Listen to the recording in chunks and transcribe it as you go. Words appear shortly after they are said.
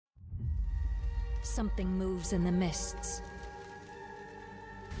Something moves in the mists.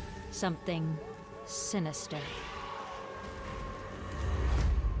 Something sinister.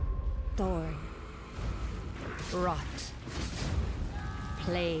 Thorn. Rot.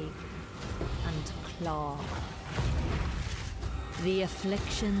 Plague. And claw. The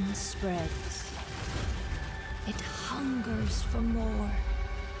affliction spreads. It hungers for more.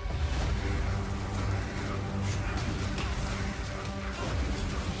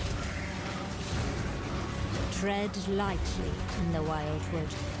 Tread lightly in the wildwood,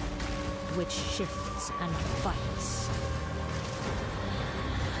 which shifts and bites.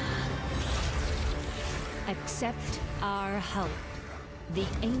 Accept our help, the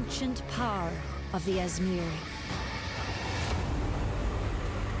ancient power of the Asmiri.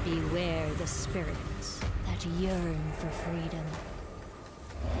 Beware the spirits that yearn for freedom.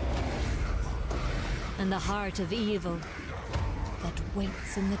 And the heart of evil that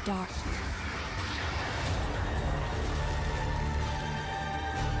waits in the dark.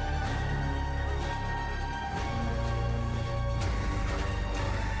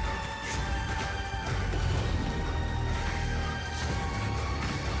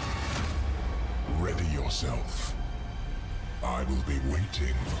 Ready yourself. I will be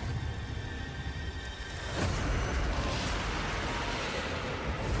waiting.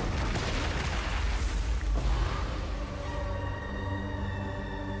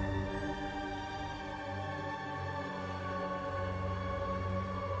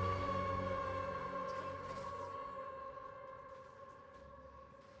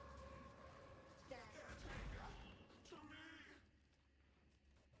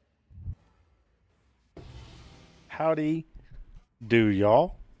 Howdy do,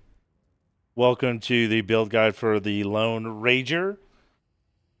 y'all. Welcome to the build guide for the Lone Ranger.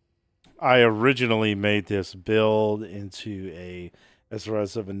 I originally made this build into a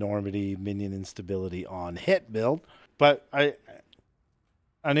SRS of Enormity minion instability on hit build, but I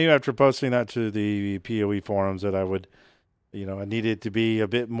knew after posting that to the PoE forums that I would, I needed to be a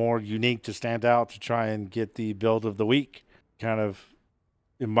bit more unique to stand out to try and get the build of the week. Kind of,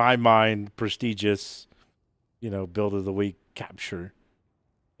 in my mind, prestigious build of the week capture.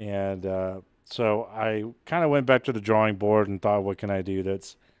 And so I kind of went back to the drawing board and thought, what can I do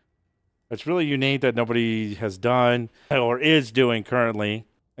that's really unique that nobody has done or is doing currently?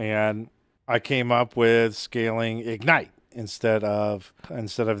 And I came up with scaling Ignite instead of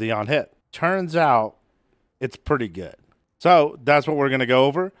the on hit. Turns out it's pretty good. So that's what we're going to go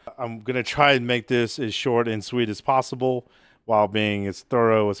over. I'm going to try and make this as short and sweet as possible while being as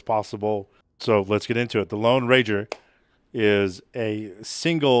thorough as possible. So let's get into it. The Lone Ranger is a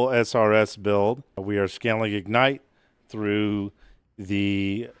single SRS build. We are scaling Ignite through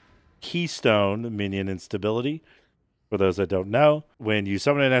the Keystone minion instability. For those that don't know, when you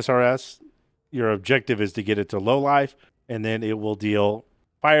summon an SRS, your objective is to get it to low life, and then it will deal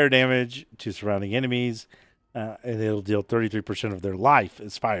fire damage to surrounding enemies, and it'll deal 33% of their life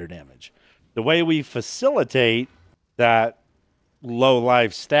as fire damage. The way we facilitate that low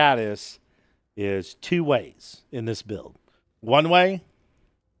life status is two ways in this build. One way,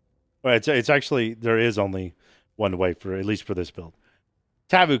 well, it's actually, there is only one way for, at least for this build.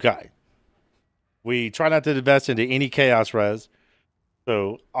 Tavukai. We try not to invest into any chaos res,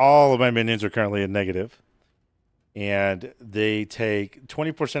 so all of my minions are currently in negative, and they take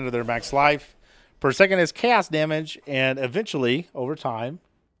 20% of their max life per second as chaos damage, and eventually, over time,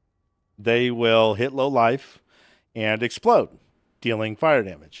 they will hit low life and explode, dealing fire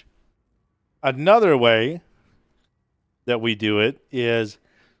damage. Another way that we do it is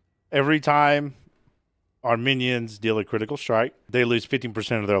every time our minions deal a critical strike, they lose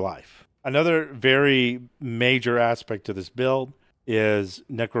 15% of their life. Another very major aspect to this build is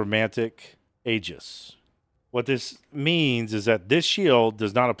Necromantic Aegis. What this means is that this shield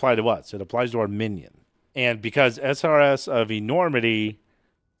does not apply to us. It applies to our minion. And because SRS of Enormity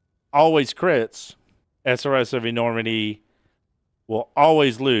always crits, SRS of Enormity will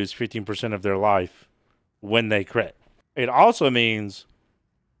always lose 15% of their life when they crit. It also means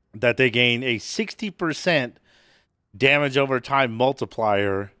that they gain a 60% damage over time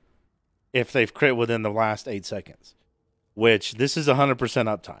multiplier if they've crit within the last 8 seconds, which this is 100%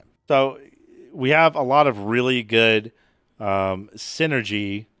 uptime. So we have a lot of really good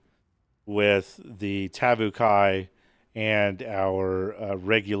synergy with the Tavukai and our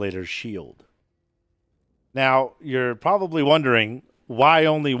Regulator Shield. Now, you're probably wondering, why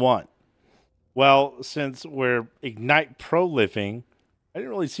only one? Well, since we're Ignite prolifting, I didn't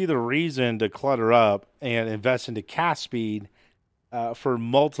really see the reason to clutter up and invest into cast speed for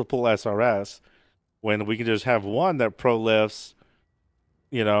multiple SRS when we can just have one that prolifts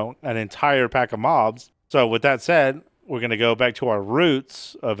you know, an entire pack of mobs. So with that said, we're going to go back to our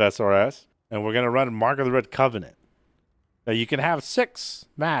roots of SRS, and we're going to run Mark of the Red Covenant. Now, you can have 6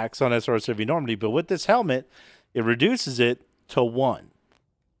 max on SRS of Enormity, but with this helmet, it reduces it to 1.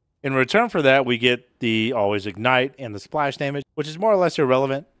 In return for that, we get the Always Ignite and the splash damage, which is more or less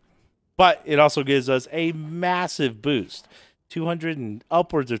irrelevant, but it also gives us a massive boost. 200 and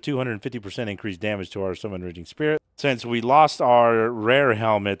upwards of 250% increased damage to our Summon Raging Spirit. Since we lost our rare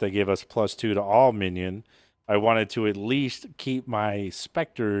helmet that gave us +2 to all minion, I wanted to at least keep my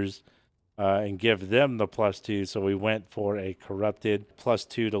Spectres and give them the +2. So we went for a corrupted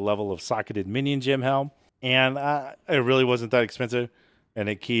 +2 to level of socketed minion gem helm. And it really wasn't that expensive. And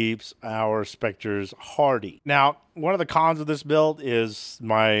it keeps our Spectres hardy. Now, one of the cons of this build is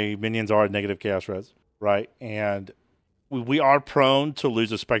my minions are negative chaos res, right? And we are prone to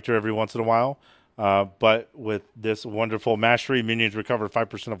lose a Spectre every once in a while. But with this wonderful mastery, minions recover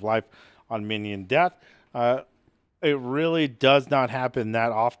 5% of life on minion death. It really does not happen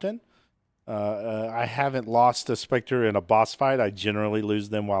that often. I haven't lost a Spectre in a boss fight. I generally lose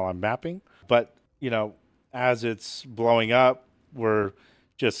them while I'm mapping. But, you know, as it's blowing up, we're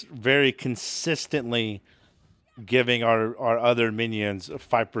just very consistently giving our other minions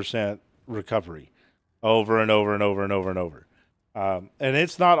 5% recovery over and over and over and over and over. And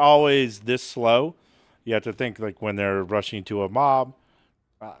it's not always this slow. You have to think like when they're rushing to a mob,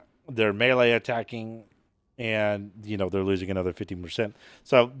 they're melee attacking, and you know they're losing another 15%.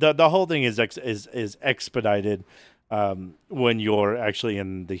 So the whole thing is expedited when you're actually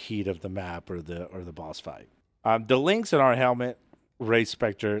in the heat of the map or the boss fight. The links in our helmet: Ray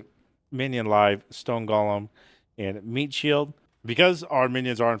Spectre, Minion Live, Stone Golem, and Meat Shield. Because our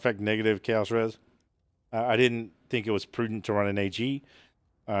minions are in fact negative chaos res, I didn't think it was prudent to run an AG,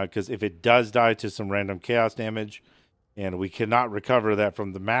 because if it does die to some random chaos damage, and we cannot recover that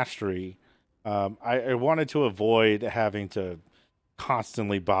from the mastery, I wanted to avoid having to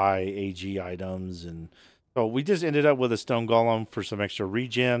constantly buy AG items, and so we just ended up with a Stone Golem for some extra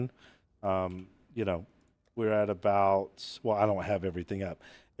regen. You know, we're at about, well, I don't have everything up.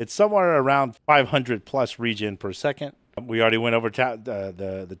 It's somewhere around 500 plus regen per second. We already went over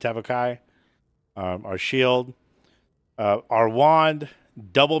the Tavakai, our shield, our wand,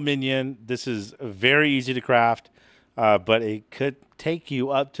 double minion. This is very easy to craft, but it could take you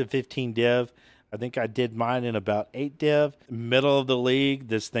up to 15 div. I think I did mine in about 8 div. Middle of the league,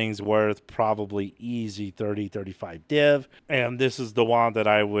 this thing's worth probably easy 30, 35 div. And this is the wand that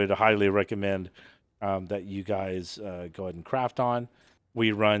I would highly recommend that you guys go ahead and craft on.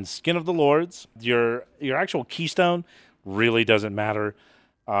 We run Skin of the Lords. Your actual keystone really doesn't matter,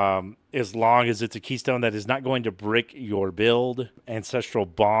 as long as it's a keystone that is not going to brick your build. Ancestral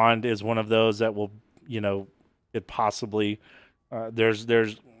Bond is one of those that will, you know, it possibly there's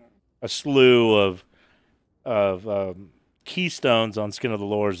a slew of keystones on Skin of the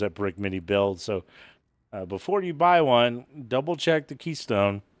Lords that brick many builds. So before you buy one, double check the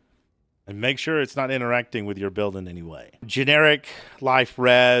keystone and make sure it's not interacting with your build in any way. Generic life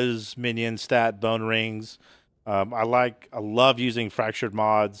res, minion stat, bone rings. I love using fractured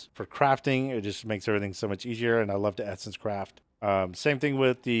mods for crafting. It just makes everything so much easier, and I love to essence craft. Same thing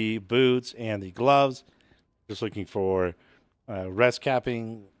with the boots and the gloves. Just looking for res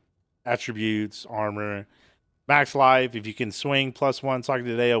capping, attributes, armor, max life. If you can swing +1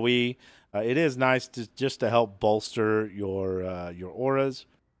 socketed AoE, it is nice just to help bolster your auras.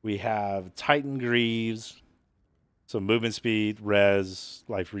 We have Titan Greaves, some movement speed, res,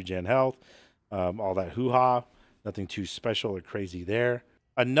 life regen, health, all that hoo-ha. Nothing too special or crazy there.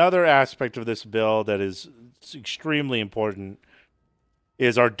 Another aspect of this build that is extremely important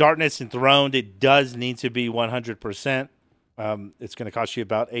is our Darkness Enthroned. It does need to be 100%. It's going to cost you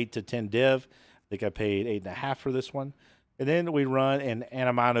about 8 to 10 div. I think I paid 8.5 for this one. And then we run an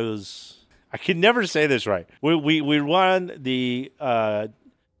Animano's. I can never say this right. We run the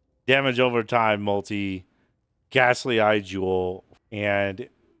damage over time multi Ghastly Eye Jewel, and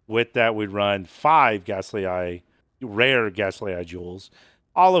with that we run 5 rare Ghastly Eye Jewels,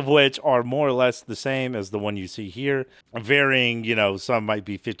 all of which are more or less the same as the one you see here, varying. You know, some might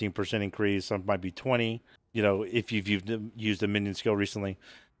be 15% increase, some might be 20. You know, if you've used a minion skill recently.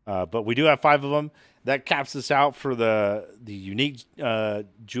 But we do have 5 of them. That caps us out for the unique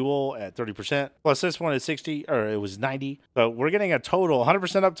jewel at 30%. Plus this one is 60, or it was 90. So we're getting a total 100%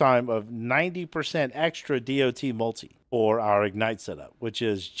 uptime of 90% extra DOT multi for our Ignite setup, which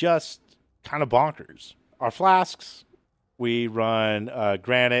is just kind of bonkers. Our flasks, we run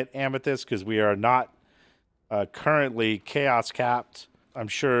Granite, Amethyst, because we are not currently Chaos capped. I'm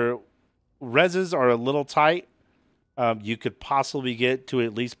sure reses are a little tight you could possibly get to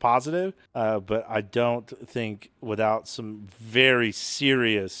at least positive, but I don't think without some very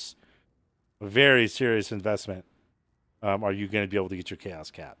serious investment are you going to be able to get your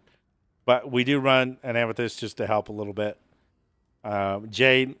chaos cap. But we do run an amethyst just to help a little bit.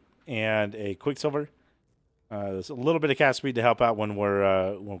 Jade and a quicksilver. There's a little bit of cast speed to help out when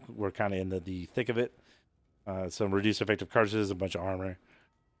we're kind of in the thick of it. Some reduced effective curses, a bunch of armor.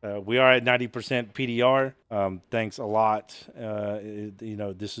 We are at 90% PDR. Thanks a lot.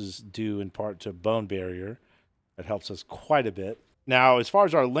 This is due in part to bone barrier. That helps us quite a bit. Now, as far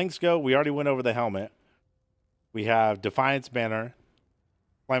as our links go, we already went over the helmet. We have Defiance Banner,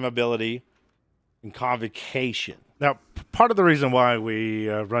 Flammability, and Convocation. Now, part of the reason why we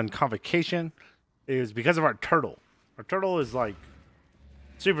run Convocation is because of our turtle. Our turtle is like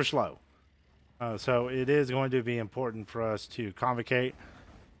super slow. So it is going to be important for us to convocate,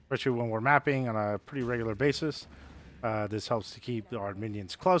 especially when we're mapping on a pretty regular basis. This helps to keep our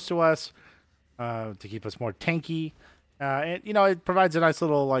minions close to us, to keep us more tanky. And, it provides a nice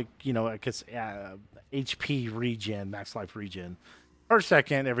little, HP regen, max life regen per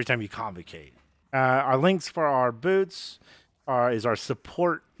second every time you convocate. Our links for our boots is our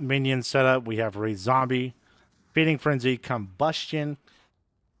support minion setup. We have Raid Zombie, Feeding Frenzy, Combustion,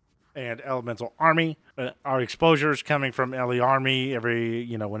 and Elemental Army. Our exposures coming from LE Army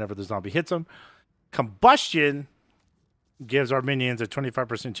whenever the zombie hits them. Combustion gives our minions a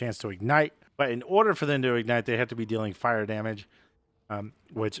 25% chance to ignite, but in order for them to ignite, they have to be dealing fire damage,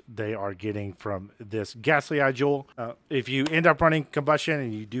 which they are getting from this Ghastly Eye Jewel. If you end up running Combustion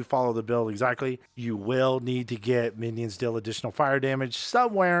and you do follow the build exactly, you will need to get minions deal additional fire damage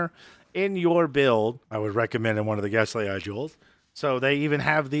somewhere in your build. I would recommend in one of the Ghastly Eye Jewels. So they even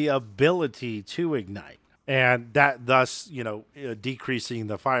have the ability to ignite. And that thus, decreasing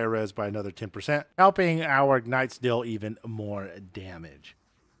the fire res by another 10%, helping our ignites deal even more damage.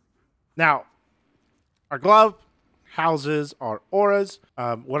 Now, our glove houses our auras.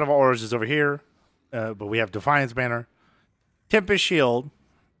 One of our auras is over here, but we have Defiance Banner, Tempest Shield,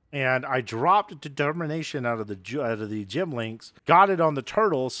 and I dropped Determination out of the gem links, got it on the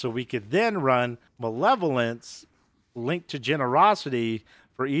turtle so we could then run Malevolence linked to Generosity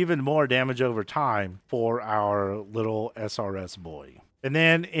for even more damage over time for our little SRS boy. And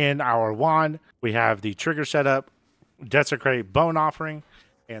then in our wand, we have the trigger setup, Desecrate Bone Offering,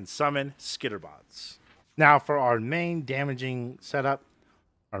 and Summon Skitterbots. Now for our main damaging setup,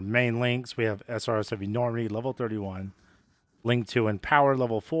 our main links, we have SRS of Enormity, level 31, linked to Empower,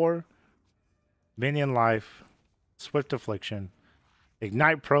 level 4, Minion Life, Swift Affliction,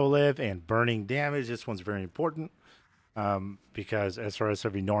 Ignite Prolive, and Burning Damage. This one's very important. Because SRS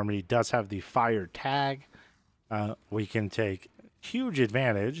of Enormity does have the fire tag, we can take huge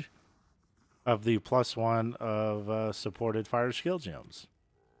advantage of the +1 of supported fire skill gems.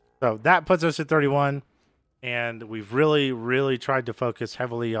 So that puts us at 31, and we've really tried to focus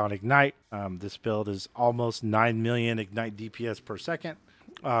heavily on Ignite. This build is almost 9 million Ignite DPS per second.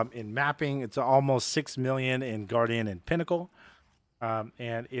 In mapping, it's almost 6 million in Guardian and Pinnacle.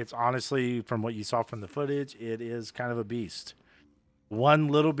 And it's honestly, from what you saw from the footage, it is kind of a beast. One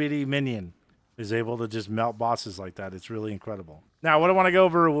little bitty minion is able to just melt bosses like that. It's really incredible. Now, what I want to go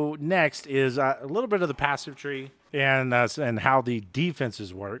over next is a little bit of the passive tree and how the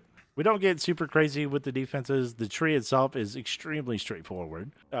defenses work. We don't get super crazy with the defenses. The tree itself is extremely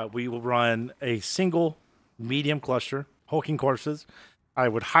straightforward. We will run a single medium cluster, hulking corpses. I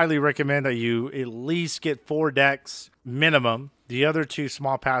would highly recommend that you at least get 4 decks minimum. The other 2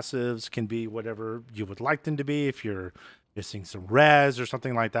 small passives can be whatever you would like them to be. If you're missing some res or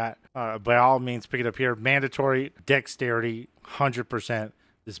something like that, by all means, pick it up here. Mandatory dexterity, 100%.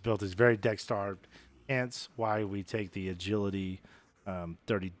 This build is very dex starved, hence why we take the agility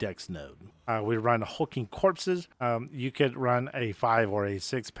 30 dex node. We run hulking corpses. You could run a 5 or a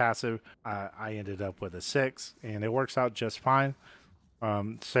 6 passive. I ended up with a 6, and it works out just fine.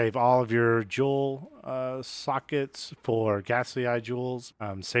 Save all of your jewel sockets for Ghastly Eye jewels.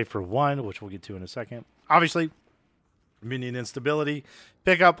 Save for 1, which we'll get to in a second. Obviously, minion instability.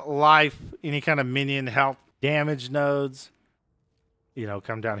 Pick up life, any kind of minion health damage nodes.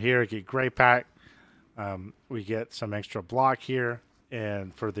 Come down here, get Gray Pack. We get some extra block here.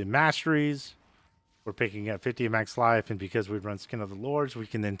 And for the masteries, we're picking up 50 max life. And because we run Skin of the Lords, we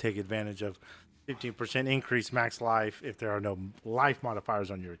can then take advantage of 15% increase max life if there are no life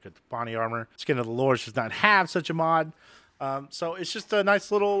modifiers on your Katapani armor. Skin of the Lords does not have such a mod. So it's just a nice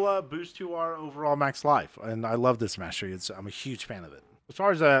little boost to our overall max life. And I love this mastery. I'm a huge fan of it. As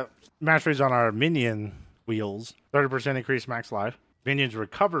far as masteries on our minion wheels, 30% increase max life. Minions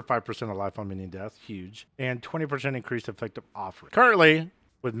recover 5% of life on minion death, huge, and 20% increased effective offering. Currently,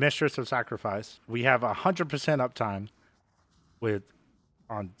 with Mistress of Sacrifice, we have 100% uptime with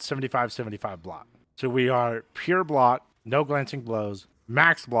on 75/75 block. So we are pure block, no glancing blows,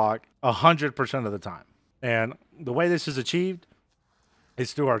 max block 100% of the time. And the way this is achieved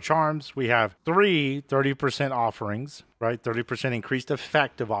is through our charms. We have 30% offerings, right? 30% increased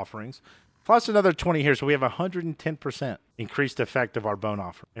effective offerings, plus another 20 here. So we have 110% increased effect of our bone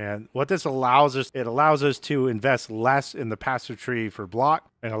offer. And what this allows us, it allows us to invest less in the passive tree for block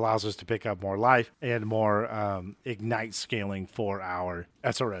and allows us to pick up more life and more ignite scaling for our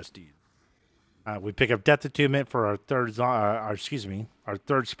SRS dude. We pick up Death Attunement for our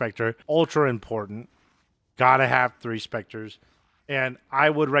third Spectre. Ultra important. Gotta have 3 Spectres. And I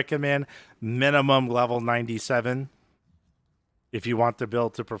would recommend minimum level 97 if you want the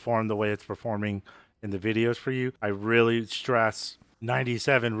build to perform the way it's performing in the videos for you. I really stress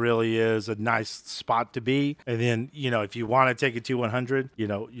 97 really is a nice spot to be. And then, if you want to take it to 100,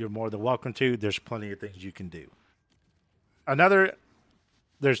 you're more than welcome to. There's plenty of things you can do.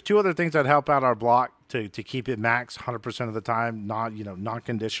 There's 2 other things that help out our block to keep it max 100% of the time,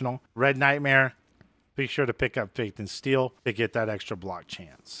 non-conditional. Red Nightmare, be sure to pick up Faith and Steel to get that extra block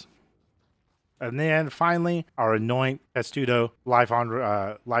chance. And then finally, our Anoint Testudo life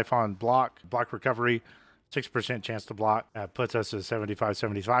on block recovery, 6% chance to block. That puts us at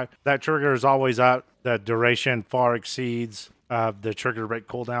 75/75. That trigger is always up. The duration far exceeds the trigger rate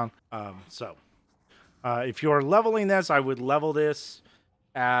cooldown. So if you're leveling this, I would level this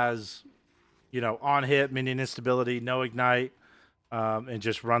as, on hit, minion instability, no ignite, and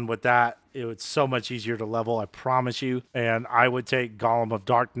just run with that. It's so much easier to level, I promise you. And I would take Golem of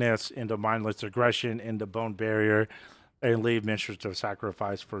Darkness into Mindless Aggression, into Bone Barrier, and leave Mistress of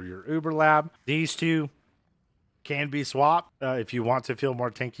Sacrifice for your Uber Lab. These 2 can be swapped if you want to feel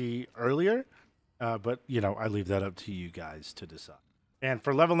more tanky earlier. But, I leave that up to you guys to decide. And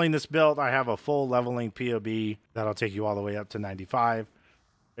for leveling this build, I have a full leveling POB that'll take you all the way up to 95.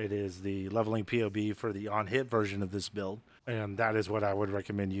 It is the leveling POB for the on-hit version of this build. And that is what I would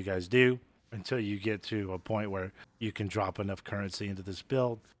recommend you guys do until you get to a point where you can drop enough currency into this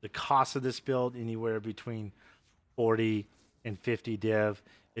build. The cost of this build, anywhere between 40 and 50 div.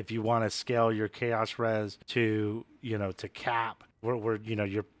 If you want to scale your chaos res to, to cap,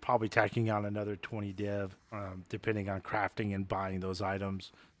 you're probably tacking on another 20 div, depending on crafting and buying those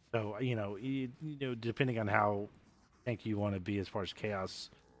items. So, depending on how tanky you want to be as far as chaos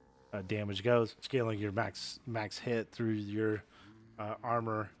damage goes, scaling your max hit through your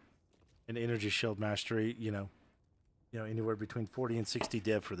armor and energy shield mastery, anywhere between 40 and 60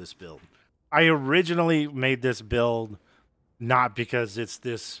 div for this build. I originally made this build not because it's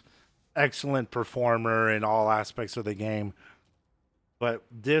this excellent performer in all aspects of the game, but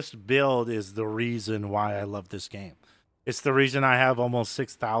this build is the reason why I love this game. It's the reason I have almost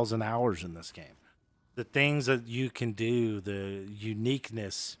 6,000 hours in this game. The things that you can do, the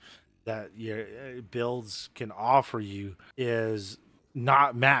uniqueness that your builds can offer you is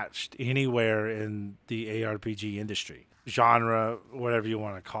not matched anywhere in the ARPG industry, genre, whatever you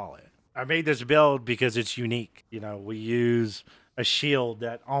want to call it. I made this build because it's unique. We use a shield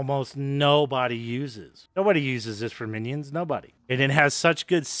that almost nobody uses. Nobody uses this for minions, nobody. And it has such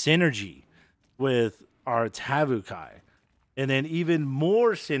good synergy with our Tavukai. And then even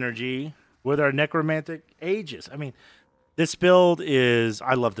more synergy with our Necromantic Aegis. I mean, this build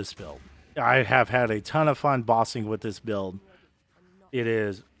I love this build. I have had a ton of fun bossing with this build. It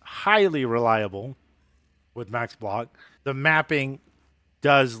is highly reliable with max block. The mapping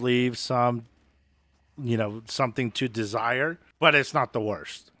does leave some, something to desire, but it's not the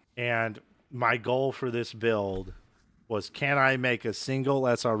worst. And my goal for this build was, can I make a single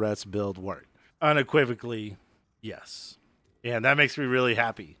SRS build work? Unequivocally, yes. And that makes me really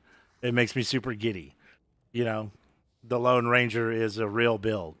happy. It makes me super giddy. The Lone Ranger is a real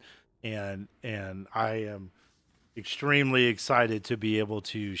build. And I am extremely excited to be able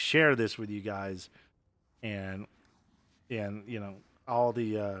to share this with you guys. And all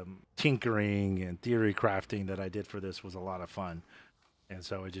the tinkering and theory crafting that I did for this was a lot of fun. And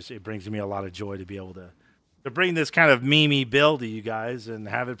so it brings me a lot of joy to be able to bring this kind of memey build to you guys and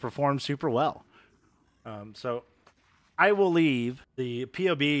have it perform super well. So I will leave the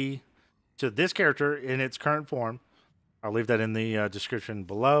POB to this character in its current form. I'll leave that in the description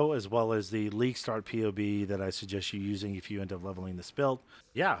below, as well as the League Start POB that I suggest you using if you end up leveling this build.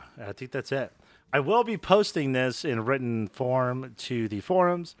 Yeah, I think that's it. I will be posting this in written form to the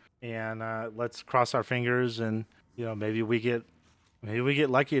forums, and let's cross our fingers and maybe we get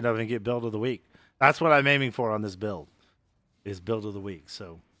lucky enough and get build of the week. That's what I'm aiming for on this build. is build of the week.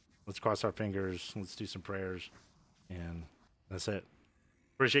 So let's cross our fingers. Let's do some prayers. And that's it.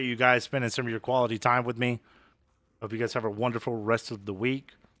 Appreciate you guys spending some of your quality time with me. Hope you guys have a wonderful rest of the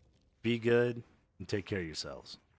week. Be good and take care of yourselves.